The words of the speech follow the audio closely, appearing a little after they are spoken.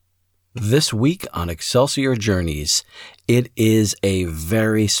This week on Excelsior Journeys, it is a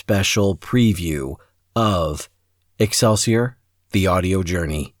very special preview of Excelsior, the audio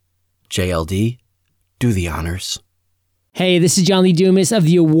journey. JLD, do the honors. Hey, this is John Lee Dumas of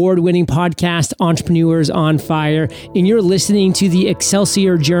the award-winning podcast Entrepreneurs on Fire, and you're listening to the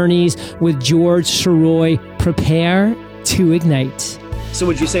Excelsior Journeys with George Soroy. Prepare to ignite. So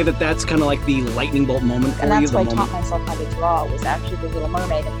would you say that that's kind of like the lightning bolt moment for you? And that's why I taught myself how to draw, was actually The Little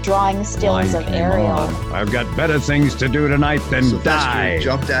Mermaid, drawing stills of Ariel. I've got better things to do tonight than die. Sylvester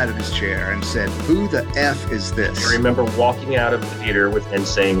jumped out of his chair and said, "Who the F is this?" I remember walking out of the theater and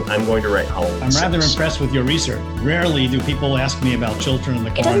saying, I'm going to write Halloween. I'm rather impressed with your research. Rarely do people ask me about Children in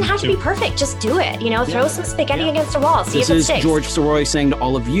the Corn. It doesn't have to be perfect. Just do it. Throw some spaghetti against a wall. See if it sticks. This is George Soroy saying to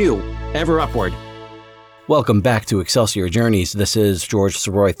all of you, ever upward. Welcome back to Excelsior Journeys. This is George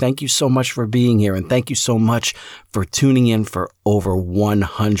Soroy. Thank you so much for being here, and thank you so much for tuning in for over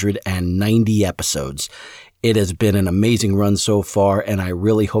 190 episodes. It has been an amazing run so far, and I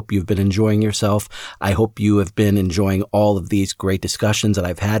really hope you've been enjoying yourself. I hope you have been enjoying all of these great discussions that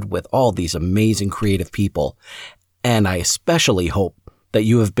I've had with all these amazing creative people. And I especially hope that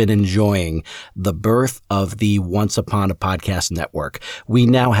you have been enjoying the birth of the Once Upon a Podcast Network. We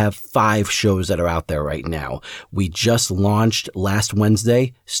now have 5 shows that are out there right now. We just launched last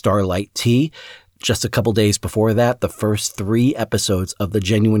Wednesday, Starlight Tea. Just a couple days before that, the first 3 episodes of the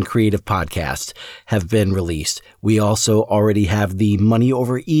Genuine Creative Podcast have been released. We also already have the Money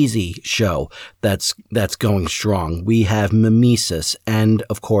Over Easy show that's going strong. We have Mimesis, and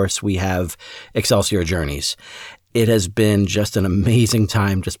of course we have Excelsior Journeys. It has been just an amazing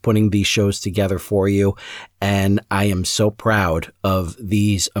time just putting these shows together for you, and I am so proud of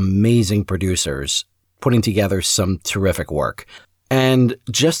these amazing producers putting together some terrific work. And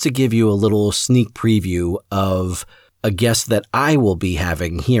just to give you a little sneak preview of a guest that I will be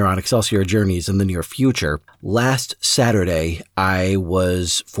having here on Excelsior Journeys in the near future, last Saturday I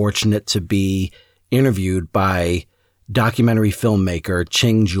was fortunate to be interviewed by documentary filmmaker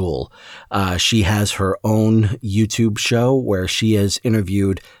Ching Jewel. She has her own YouTube show where she has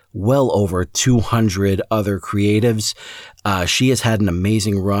interviewed well over 200 other creatives. She has had an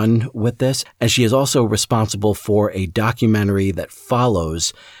amazing run with this, and she is also responsible for a documentary that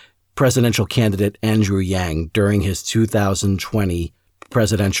follows presidential candidate Andrew Yang during his 2020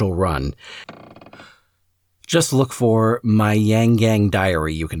 presidential run. Just look for My Yang Gang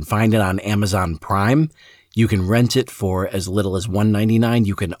Diary. You can find it on Amazon Prime. You can rent it for as little as $1.99.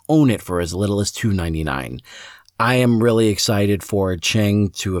 You can own it for as little as $2.99. I am really excited for Ching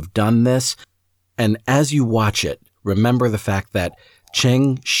to have done this. And as you watch it, remember the fact that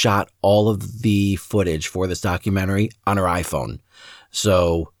Ching shot all of the footage for this documentary on her iPhone.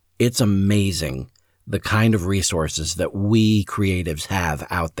 So it's amazing the kind of resources that we creatives have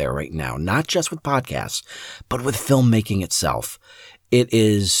out there right now, not just with podcasts, but with filmmaking itself. It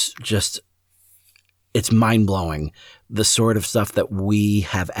is just... It's mind-blowing, the sort of stuff that we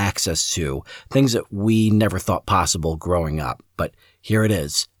have access to, things that we never thought possible growing up. But here it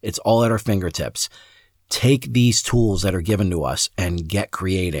is. It's all at our fingertips. Take these tools that are given to us and get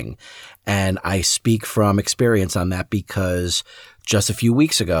creating. And I speak from experience on that because just a few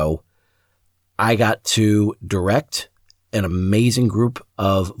weeks ago, I got to direct an amazing group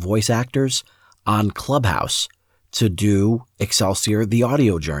of voice actors on Clubhouse to do Excelsior, the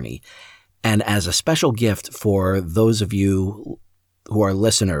audio journey. And as a special gift for those of you who are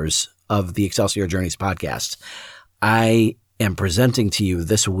listeners of the Excelsior Journeys podcast, I am presenting to you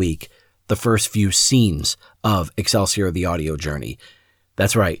this week the first few scenes of Excelsior, the audio journey.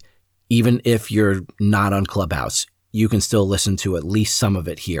 That's right. Even if you're not on Clubhouse, you can still listen to at least some of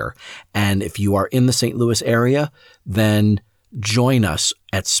it here. And if you are in the St. Louis area, then join us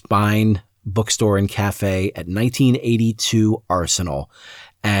at Spine Bookstore and Cafe at 1982 Arsenal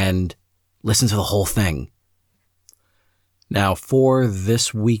and listen to the whole thing. Now, for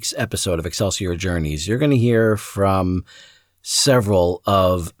this week's episode of Excelsior Journeys, you're going to hear from several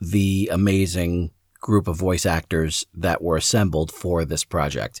of the amazing group of voice actors that were assembled for this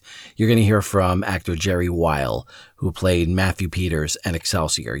project. You're going to hear from actor Jerry Weil, who played Matthew Peters and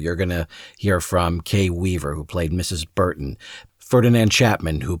Excelsior. You're going to hear from Kay Weaver, who played Mrs. Burton. Ferdinand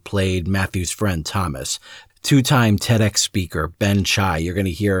Chapman, who played Matthew's friend Thomas. Two-time TEDx speaker Ben Chai. You're going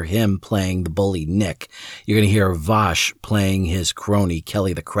to hear him playing the bully Nick. You're going to hear Vosh playing his crony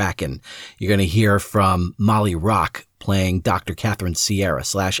Kelly the Kraken. You're going to hear from Molly Rock playing Dr. Catherine Sierra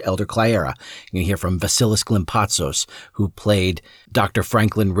 / Elder Clara. You're going to hear from Vasilis Glimpatsos, who played Dr.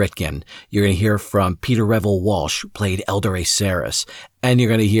 Franklin Ritkin. You're going to hear from Peter Revel Walsh, who played Elder Aceris. And you're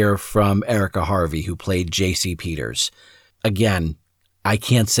going to hear from Erica Harvey, who played J.C. Peters. Again, I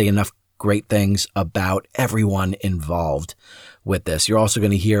can't say enough great things about everyone involved with this. You're also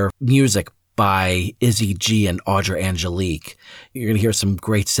going to hear music by Izzy G and Audra Angelique. You're going to hear some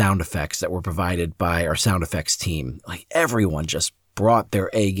great sound effects that were provided by our sound effects team. Like, everyone just brought their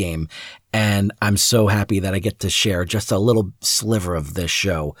A game. And I'm so happy that I get to share just a little sliver of this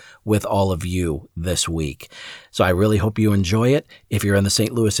show with all of you this week. So I really hope you enjoy it. If you're in the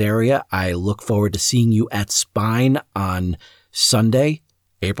St. Louis area, I look forward to seeing you at Spine on Sunday,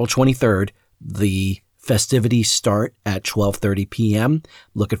 April 23rd. The festivities start at 12:30 p.m.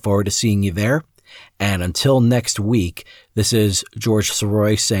 Looking forward to seeing you there. And until next week, this is George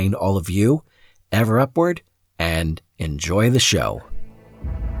Soroy saying to all of you, ever upward and enjoy the show.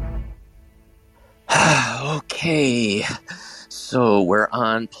 Okay, so we're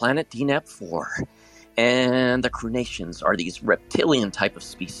on planet DNAP 4, and the Crunaceans are these reptilian type of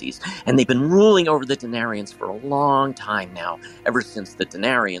species, and they've been ruling over the Denarians for a long time now, ever since the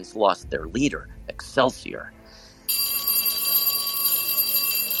Denarians lost their leader, Excelsior.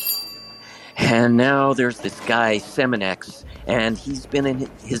 And now there's this guy, Seminex, and he's been in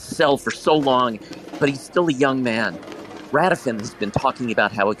his cell for so long, but he's still a young man. Radifin has been talking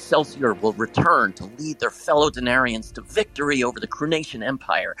about how Excelsior will return to lead their fellow Denarians to victory over the Crunacian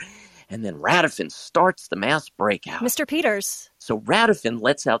Empire. And then Radifin starts the mass breakout. Mr. Peters. So Radifin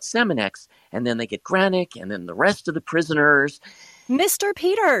lets out Seminex, and then they get Granick, and then the rest of the prisoners. Mr.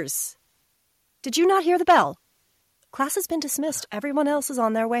 Peters! Did you not hear the bell? Class has been dismissed. Everyone else is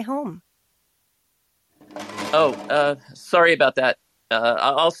on their way home. Oh, sorry about that.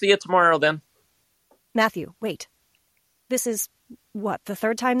 I'll see you tomorrow then. Matthew, wait. This is, what, the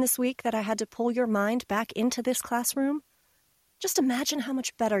third time this week that I had to pull your mind back into this classroom? Just imagine how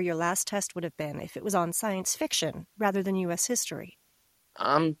much better your last test would have been if it was on science fiction rather than U.S. history.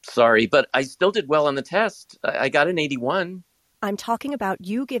 I'm sorry, but I still did well on the test. I got an 81. I'm talking about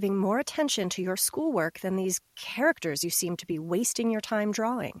you giving more attention to your schoolwork than these characters you seem to be wasting your time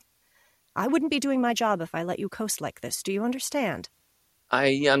drawing. I wouldn't be doing my job if I let you coast like this. Do you understand?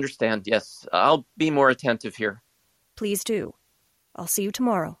 I understand, yes. I'll be more attentive here. Please do. I'll see you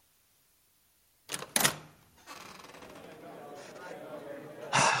tomorrow.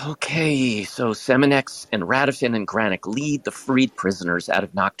 Okay, so Seminex and Radifin and Granick lead the freed prisoners out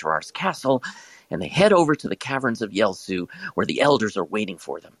of Nocturar's castle, and they head over to the caverns of Yelsu, where the elders are waiting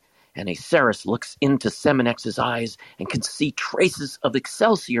for them. And Aceris looks into Seminex's eyes and can see traces of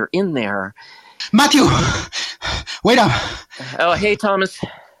Excelsior in there. Matthew! Wait up! Oh, hey, Thomas.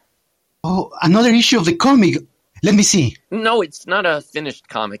 Oh, another issue of the comic. Let me see. No, it's not a finished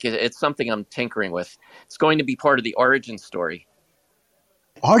comic. It's something I'm tinkering with. It's going to be part of the origin story.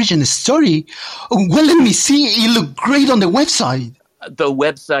 Origin story? Well, let me see. It looked great on the website. The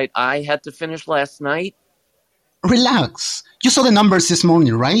website I had to finish last night? Relax. You saw the numbers this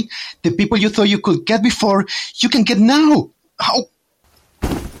morning, right? The people you thought you could get before, you can get now. How?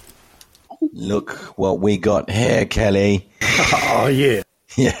 Look what we got here, Kelly. Oh, yeah.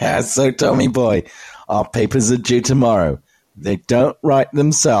 Yeah, so Tommy boy, our papers are due tomorrow. They don't write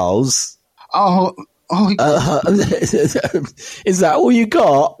themselves. Is that all you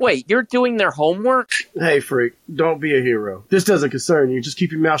got? Wait, you're doing their homework? Hey, freak, don't be a hero. This doesn't concern you. Just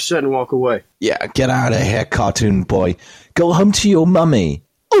keep your mouth shut and walk away. Yeah, get out of here, cartoon boy. Go home to your mummy.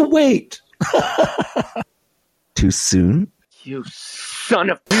 Oh, wait. Too soon? You son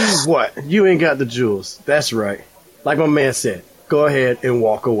of... What? You ain't got the jewels. That's right. Like my man said, go ahead and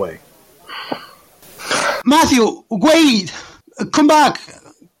walk away. Matthew, wait! Come back!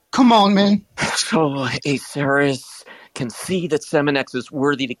 Come on, man. So Aceris can see that Seminex is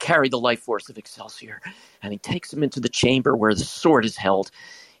worthy to carry the life force of Excelsior, and he takes him into the chamber where the sword is held.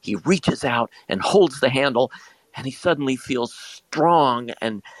 He reaches out and holds the handle, and he suddenly feels strong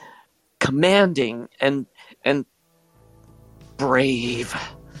and commanding and brave.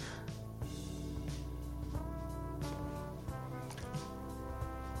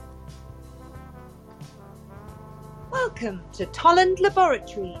 Welcome to Tolland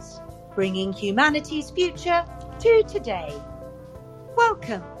Laboratories, bringing humanity's future to today.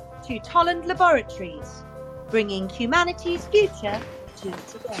 Welcome to Tolland Laboratories, bringing humanity's future to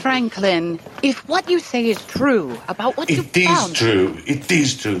today. Franklin, if what you say is true about what you found... It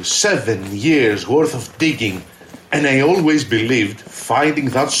is true. 7 years worth of digging. And I always believed finding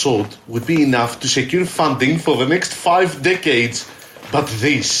that sword would be enough to secure funding for the next 5 decades. But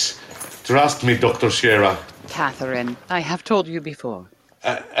this... Trust me, Dr. Sierra. Catherine, I have told you before.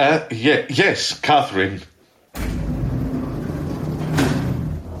 Yes, Catherine.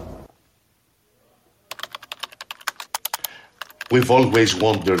 We've always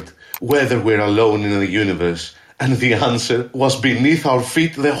wondered whether we're alone in the universe And the answer was beneath our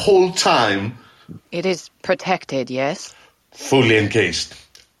feet the whole time. It is protected, yes? Fully encased.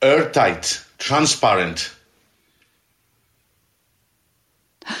 Airtight. Transparent.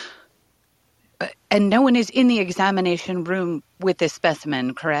 And no one is in the examination room with this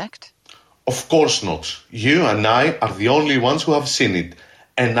specimen, correct? Of course not. You and I are the only ones who have seen it.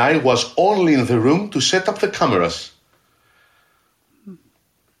 And I was only in the room to set up the cameras.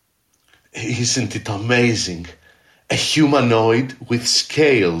 Isn't it amazing? A humanoid with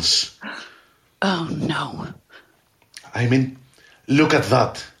scales. Oh, no. I mean, look at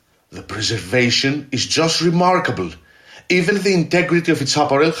that. The preservation is just remarkable. Even the integrity of its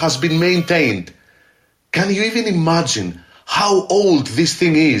apparel has been maintained. Can you even imagine how old this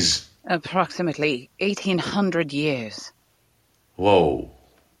thing is? Approximately 1,800 years. Whoa,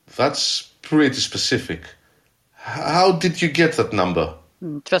 that's pretty specific. How did you get that number?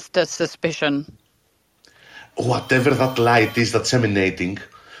 Just a suspicion. Whatever that light is that's emanating,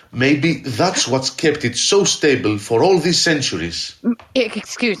 maybe that's what's kept it so stable for all these centuries.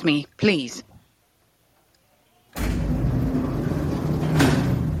 Excuse me, please.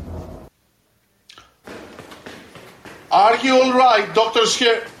 Are you all right? Doctor's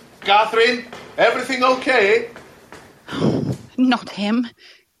here. Catherine, everything okay? Not him.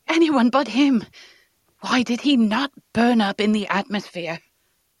 Anyone but him. Why did he not burn up in the atmosphere?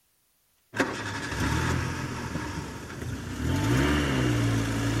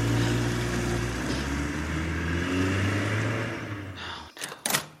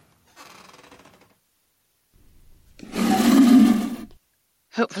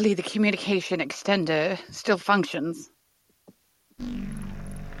 Hopefully the communication extender still functions.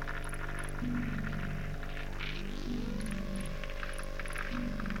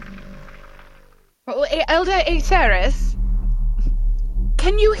 Oh, Elder Aceres?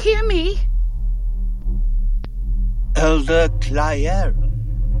 Can you hear me? Elder Clara?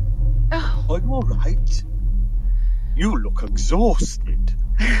 Oh. Are you all right? You look exhausted.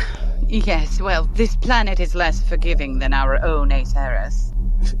 Yes, well, this planet is less forgiving than our own Aceres.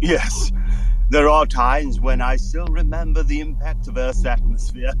 Yes, there are times when I still remember the impact of Earth's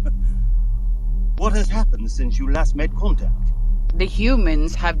atmosphere. What has happened since you last made contact? The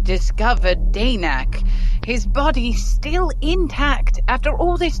humans have discovered Danak. His body still intact after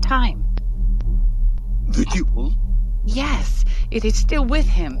all this time. The jewel? Yes, it is still with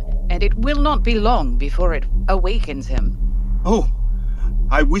him, and it will not be long before it awakens him. Oh,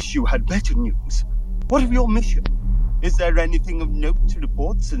 I wish you had better news. What of your mission? Is there anything of note to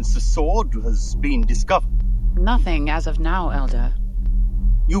report since the sword has been discovered? Nothing as of now, Elder.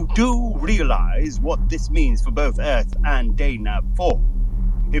 You do realize what this means for both Earth and Danak 4.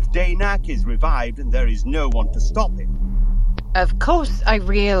 If Danak is revived and there is no one to stop him. Of course I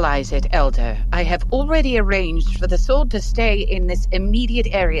realize it, Elder. I have already arranged for the sword to stay in this immediate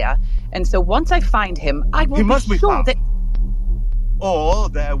area, and so once I find him, I will be sure that... Or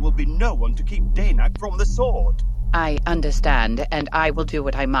there will be no one to keep Danak from the sword. I understand, and I will do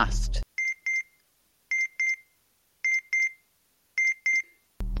what I must.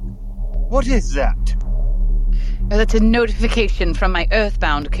 What is that? That's a notification from my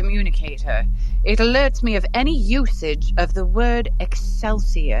Earthbound communicator. It alerts me of any usage of the word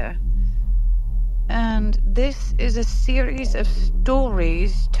Excelsior. And this is a series of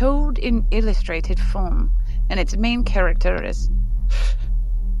stories told in illustrated form, and its main character is...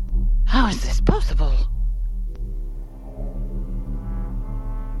 How is this possible?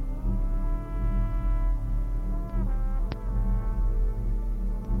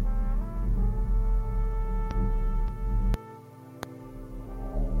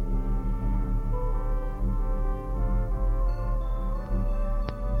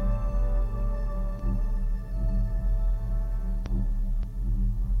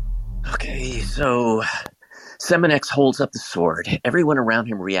 Okay, so Seminex holds up the sword. Everyone around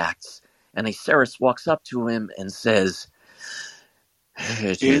him reacts, and Aceres walks up to him and says,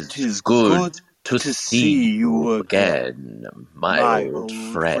 It is good to see you again, my old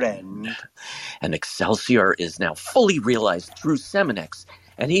friend. And Excelsior is now fully realized through Seminex,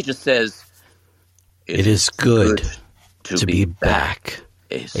 and he just says, It is good to be back,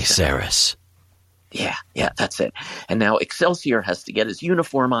 Aceres. Yeah, that's it. And now Excelsior has to get his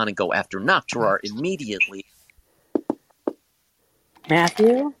uniform on and go after Nocturar immediately.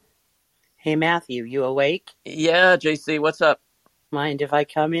 Matthew? Hey, Matthew, you awake? Yeah, JC, what's up? Mind if I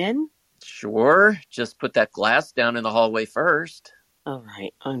come in? Sure. Just put that glass down in the hallway first. All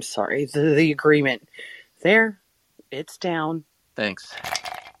right, I'm sorry. The agreement. There, it's down. Thanks.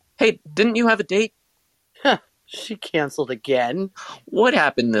 Hey, didn't you have a date? She canceled again. What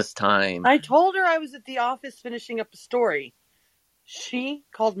happened this time? I told her I was at the office finishing up a story. She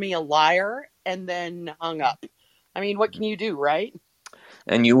called me a liar and then hung up. I mean, what can you do, right?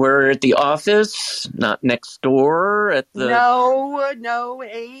 And you were at the office, not next door at the... No,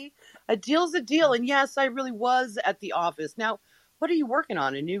 hey. A deal's a deal. And yes, I really was at the office. Now, what are you working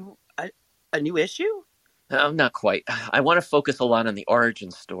on? A new issue? Not quite. I want to focus a lot on the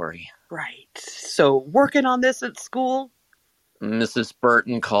origin story. Right. So, working on this at school? Mrs.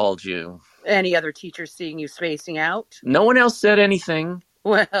 Burton called you. Any other teachers seeing you spacing out? No one else said anything.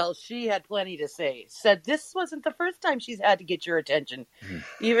 Well, she had plenty to say. Said this wasn't the first time she's had to get your attention.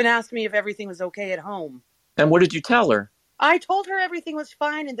 Even asked me if everything was okay at home. And what did you tell her? I told her everything was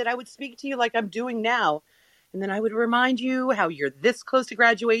fine and that I would speak to you like I'm doing now. And then I would remind you how you're this close to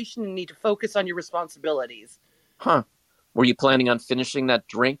graduation and need to focus on your responsibilities. Huh. Were you planning on finishing that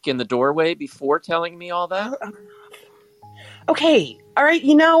drink in the doorway before telling me all that? Okay, all right,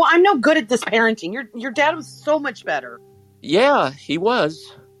 you know, I'm no good at this parenting. Your dad was so much better. Yeah, he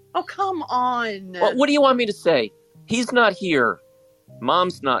was. Oh, come on. Well, what do you want me to say? He's not here.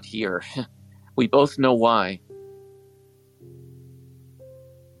 Mom's not here. We both know why.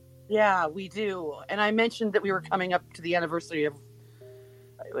 Yeah, we do. And I mentioned that we were coming up to the anniversary of,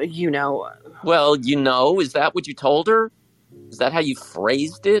 Well, is that what you told her? Is that how you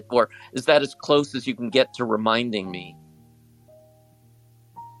phrased it? Or is that as close as you can get to reminding me?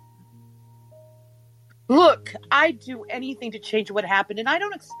 Look, I'd do anything to change what happened, and I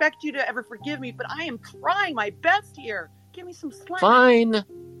don't expect you to ever forgive me, but I am trying my best here. Give me some slack. Fine.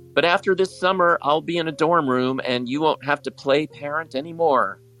 But after this summer, I'll be in a dorm room, and you won't have to play parent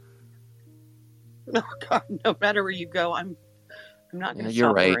anymore. Oh, God, no matter where you go, I'm not going to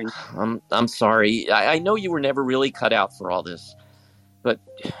You're stop right. worrying. I'm sorry. I know you were never really cut out for all this, but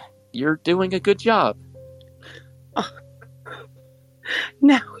you're doing a good job. Oh.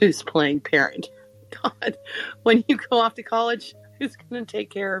 Now who's playing parent? God, when you go off to college, who's going to take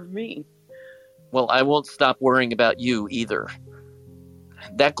care of me? Well, I won't stop worrying about you either.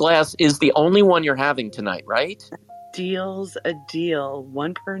 That glass is the only one you're having tonight, right? Deal's a deal.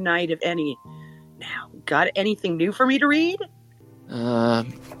 One per night, if any. Now, got anything new for me to read?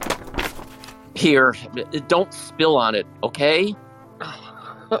 Here, don't spill on it, okay?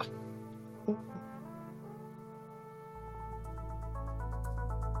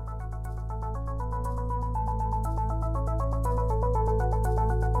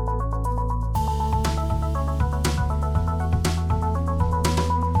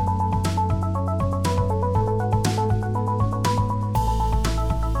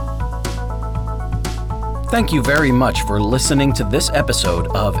 Thank you very much for listening to this episode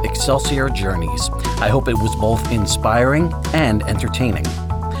of Excelsior Journeys. I hope it was both inspiring and entertaining.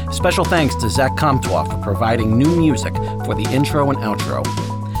 Special thanks to Zach Comtois for providing new music for the intro and outro.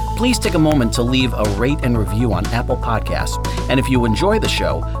 Please take a moment to leave a rate and review on Apple Podcasts. And if you enjoy the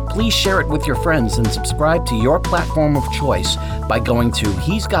show, please share it with your friends and subscribe to your platform of choice by going to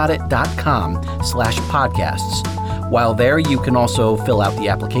he'sgotit.com/podcasts. While there, you can also fill out the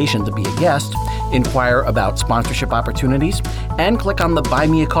application to be a guest, inquire about sponsorship opportunities, and click on the Buy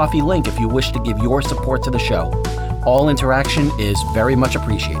Me a Coffee link if you wish to give your support to the show. All interaction is very much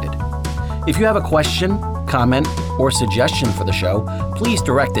appreciated. If you have a question, comment, or suggestion for the show, please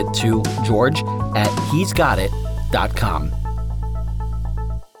direct it to george@he'sgotit.com.